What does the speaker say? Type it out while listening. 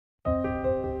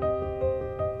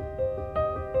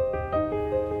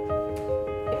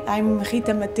I'm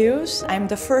Rita Mateus. I'm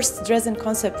the first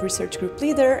Dresden-concept Research Group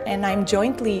Leader, and I'm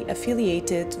jointly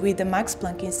affiliated with the Max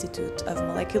Planck Institute of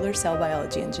Molecular Cell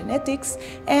Biology and Genetics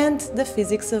and the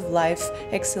Physics of Life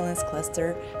Excellence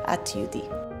Cluster at TUD.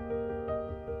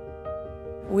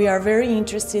 We are very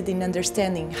interested in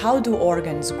understanding how do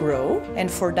organs grow, and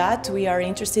for that we are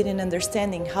interested in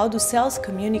understanding how do cells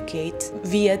communicate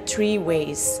via three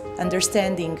ways: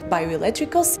 understanding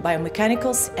bioelectricals,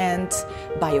 biomechanicals, and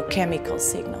biochemical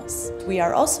signals. We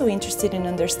are also interested in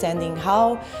understanding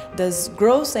how does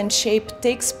growth and shape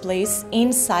takes place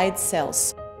inside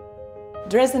cells.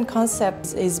 Dresden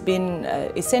concept has been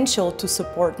essential to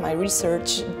support my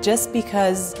research, just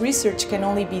because research can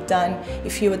only be done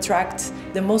if you attract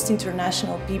the most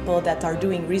international people that are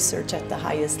doing research at the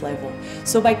highest level.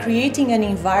 So by creating an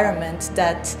environment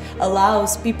that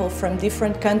allows people from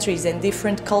different countries and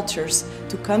different cultures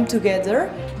to come together,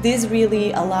 this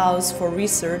really allows for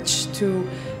research to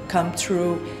come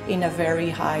through in a very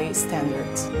high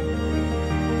standard.